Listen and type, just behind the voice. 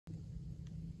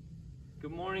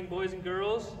Good morning, boys and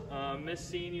girls. Miss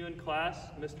seeing you in class.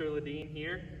 Mr. Ladine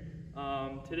here.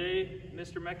 Today,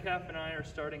 Mr. Metcalf and I are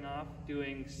starting off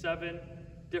doing 7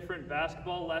 different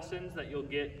basketball lessons that you'll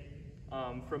get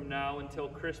from now until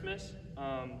Christmas.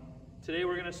 Today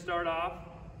we're going to start off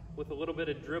with a little bit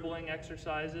of dribbling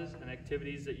exercises and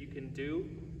activities that you can do.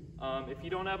 If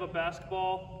you don't have a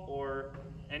basketball or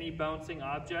any bouncing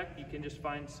object, you can just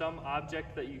find some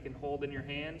object that you can hold in your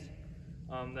hands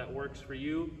that works for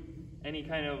you. Any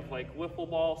kind of like wiffle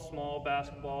ball, small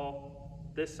basketball,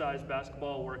 this size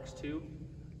basketball works too.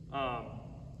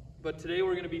 But today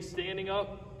we're going to be standing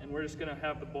up and we're just going to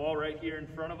have the ball right here in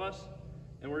front of us.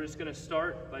 And we're just going to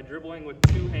start by dribbling with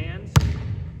 2 hands.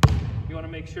 You want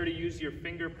to make sure to use your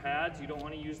finger pads. You don't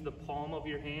want to use the palm of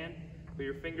your hand, but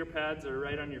your finger pads are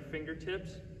right on your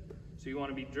fingertips. So you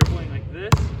want to be dribbling like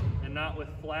this and not with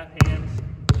flat hands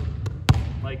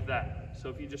like that. So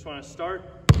if you just want to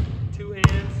start 2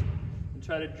 hands and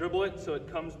try to dribble it so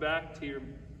it comes back to your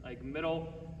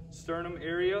middle sternum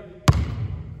area,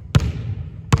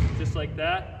 just like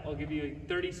that. I'll give you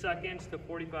 30 seconds to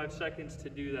 45 seconds to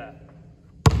do that.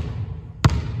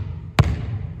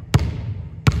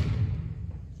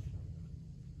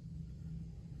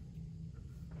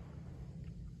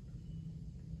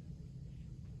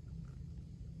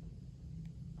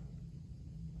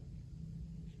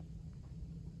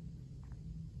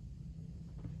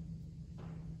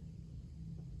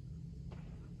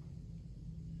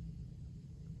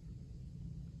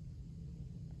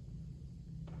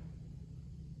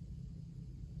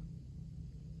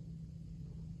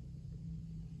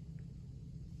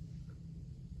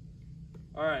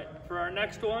 Alright, for our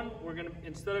next one, we're going to,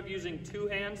 instead of using 2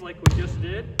 hands like we just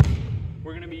did,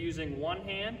 we're going to be using 1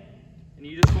 hand. And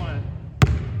you just want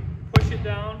to push it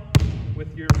down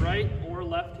with your right or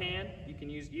left hand. You can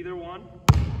use either one.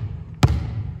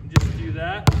 And just do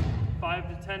that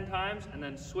 5 to 10 times and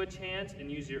then switch hands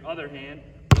and use your other hand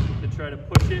to try to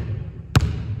push it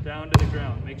down to the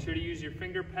ground. Make sure to use your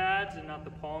finger pads and not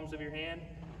the palms of your hand.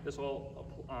 This will,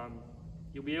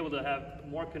 you'll be able to have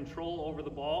more control over the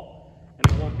ball. And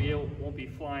it won't be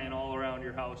flying all around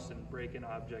your house and breaking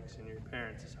objects in your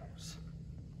parents' house.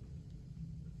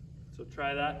 So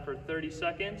try that for 30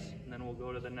 seconds, and then we'll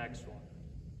go to the next one.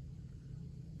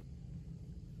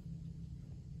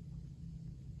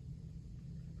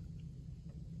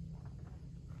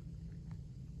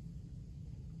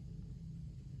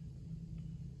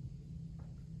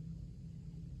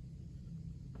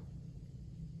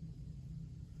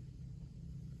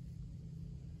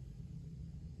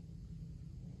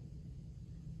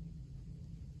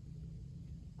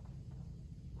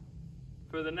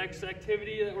 For the next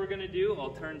activity that we're going to do, I'll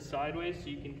turn sideways so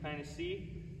you can kind of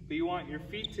see. But you want your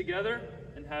feet together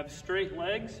and have straight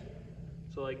legs.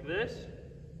 So like this.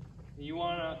 And you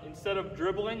want to, instead of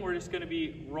dribbling, we're just going to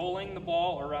be rolling the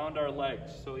ball around our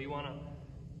legs. So you want to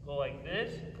go like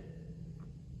this.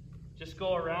 Just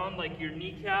go around like your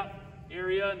kneecap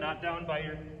area, not down by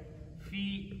your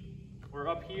feet or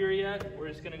up here yet. We're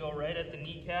just going to go right at the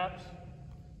kneecaps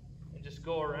and just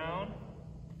go around.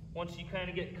 Once you kind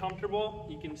of get comfortable,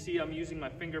 you can see I'm using my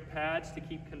finger pads to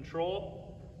keep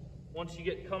control. Once you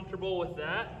get comfortable with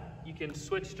that, you can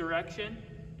switch direction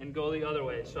and go the other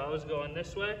way. So I was going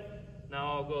this way,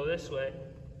 now I'll go this way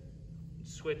and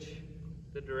switch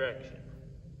the direction.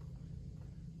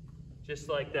 Just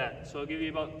like that. So I'll give you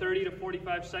about 30 to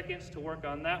 45 seconds to work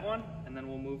on that one, and then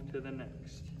we'll move to the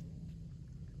next.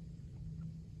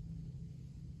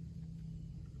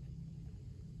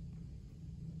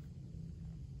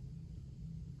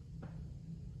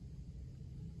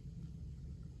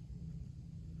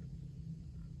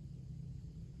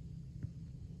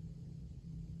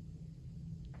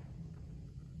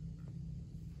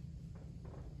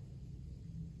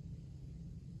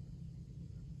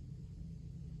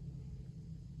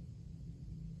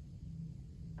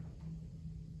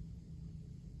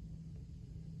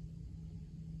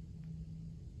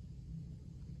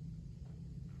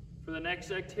 For the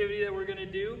next activity that we're going to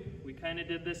do, we kind of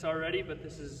did this already, but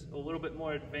this is a little bit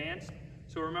more advanced.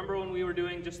 So remember when we were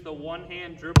doing just the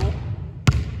 1-hand dribble,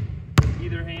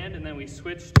 either hand, and then we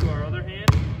switched to our other hand?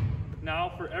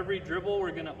 Now for every dribble,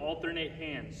 we're going to alternate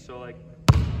hands. So like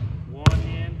 1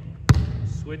 hand,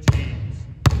 switch hands.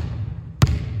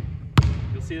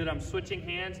 You'll see that I'm switching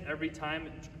hands every time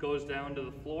it goes down to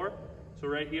the floor. So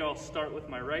right here, I'll start with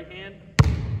my right hand,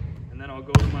 and then I'll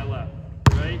go to my left.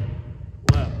 Right,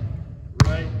 left.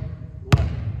 Right,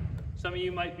 left. Some of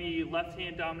you might be left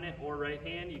hand dominant or right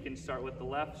hand. You can start with the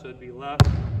left, so it'd be left,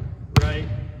 right,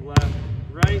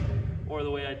 right, or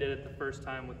the way I did it the first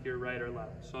time with your right or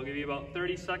left. So I'll give you about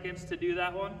 30 seconds to do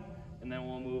that one, and then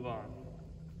we'll move on.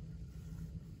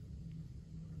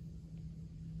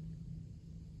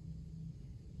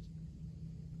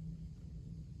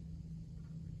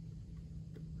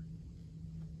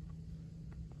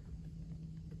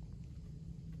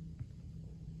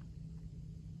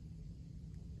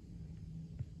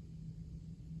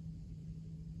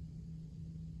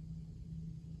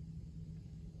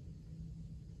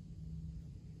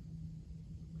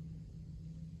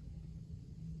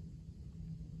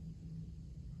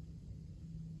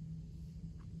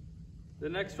 The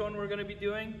next one we're going to be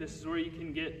doing, this is where you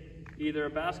can get either a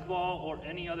basketball or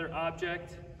any other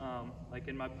object. Like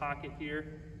in my pocket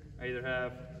here, I either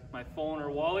have my phone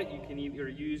or wallet. You can either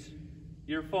use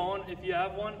your phone if you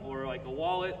have one, or like a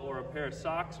wallet or a pair of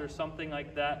socks or something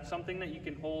like that, something that you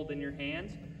can hold in your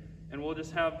hands. And we'll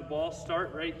just have the ball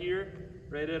start right here,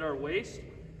 right at our waist,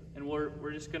 and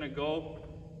we're just going to go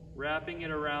wrapping it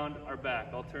around our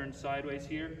back. I'll turn sideways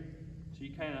here, so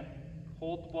you kind of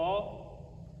hold the ball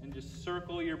and just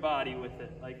circle your body with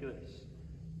it like this.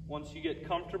 Once you get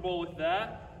comfortable with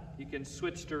that, you can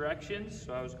switch directions.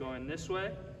 So I was going this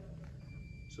way,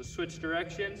 so switch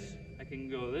directions. I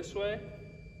can go this way.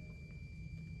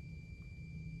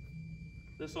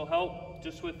 This will help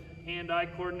just with hand-eye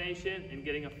coordination and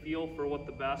getting a feel for what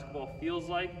the basketball feels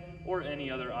like, or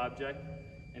any other object,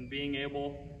 and being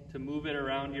able to move it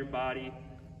around your body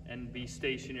and be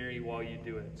stationary while you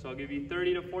do it. So I'll give you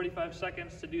 30 to 45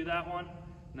 seconds to do that one,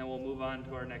 and then we'll move on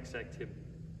to our next activity.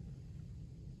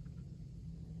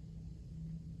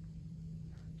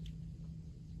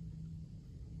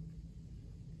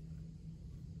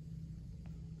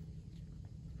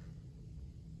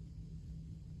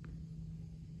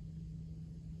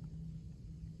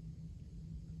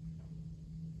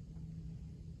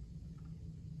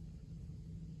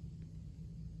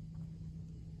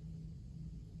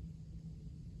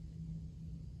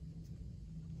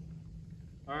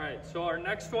 All right, so our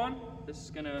next one, this is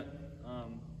going to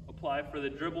apply for the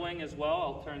dribbling as well.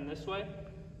 I'll turn this way.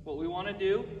 What we want to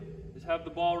do is have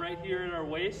the ball right here at our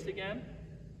waist again,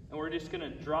 and we're just going to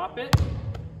drop it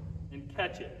and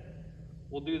catch it.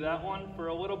 We'll do that one for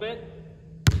a little bit.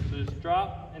 So just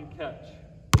drop and catch.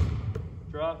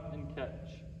 Drop and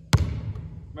catch.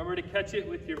 Remember to catch it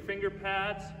with your finger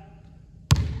pads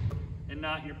and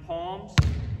not your palms,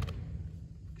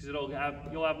 because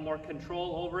you'll have more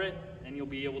control over it and you'll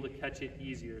be able to catch it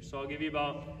easier. So I'll give you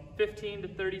about 15 to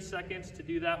 30 seconds to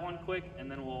do that one quick, and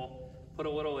then we'll put a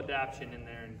little adaption in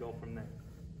there and go from there.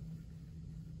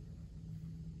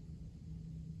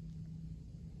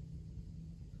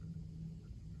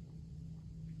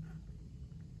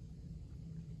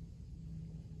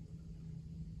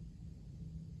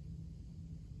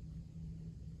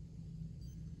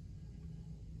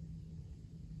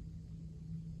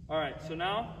 All right, so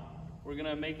now we're going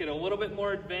to make it a little bit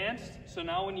more advanced. So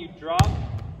now when you drop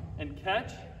and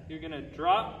catch, you're going to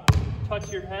drop,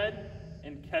 touch your head,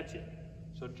 and catch it.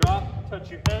 So drop, touch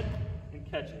your head, and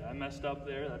catch it. I messed up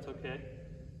there, that's okay.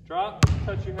 Drop,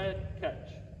 touch your head,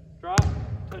 catch. Drop,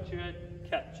 touch your head,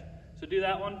 catch. So do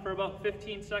that one for about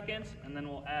 15 seconds, and then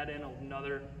we'll add in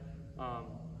another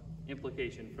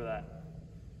implication for that.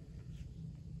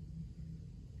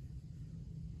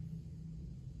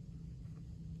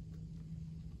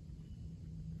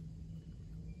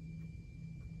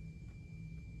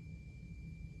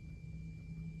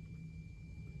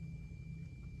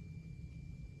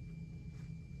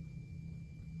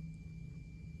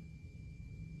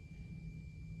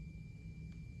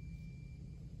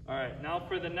 All right, now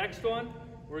for the next one,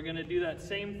 we're going to do that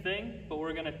same thing, but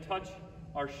we're going to touch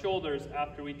our shoulders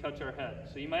after we touch our head.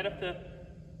 So you might have to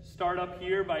start up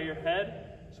here by your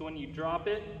head, so when you drop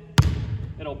it,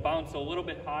 it'll bounce a little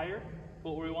bit higher.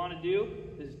 But what we want to do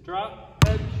is drop,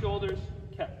 head, shoulders,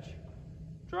 catch.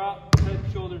 Drop, head,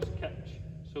 shoulders, catch.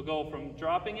 So go from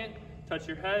dropping it, touch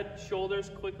your head, shoulders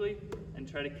quickly, and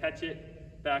try to catch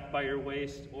it back by your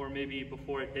waist, or maybe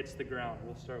before it hits the ground.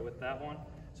 We'll start with that one.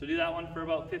 So do that one for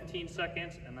about 15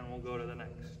 seconds, and then we'll go to the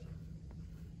next.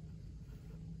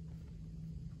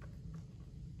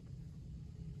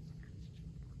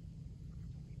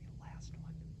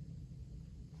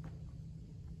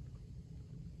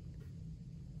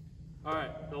 All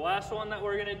right, the last one that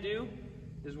we're going to do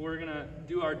is we're going to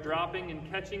do our dropping and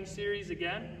catching series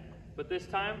again, but this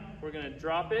time we're going to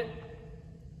drop it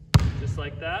just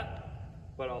like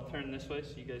that, but I'll turn this way so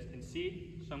you guys can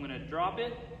see. So I'm going to drop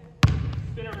it,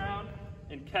 spin around,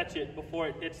 and catch it before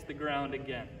it hits the ground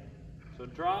again. So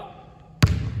drop,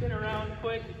 spin around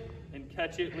quick, and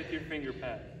catch it with your finger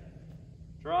pad.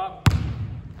 Drop,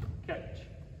 catch.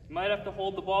 You might have to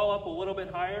hold the ball up a little bit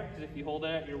higher, because if you hold it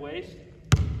at your waist,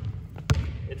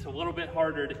 it's a little bit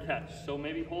harder to catch. So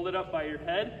maybe hold it up by your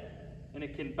head, and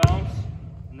it can bounce,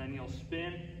 and then you'll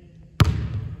spin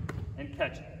and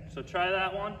catch it. So try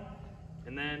that one,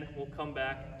 and then we'll come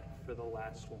back for the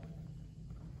last one.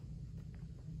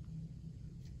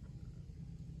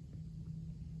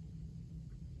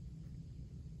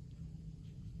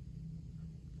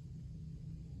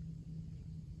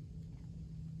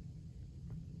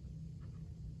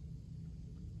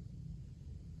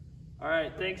 All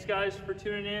right, thanks guys for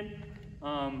tuning in.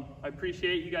 I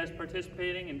appreciate you guys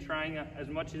participating and trying as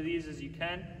much of these as you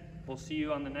can. We'll see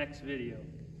you on the next video.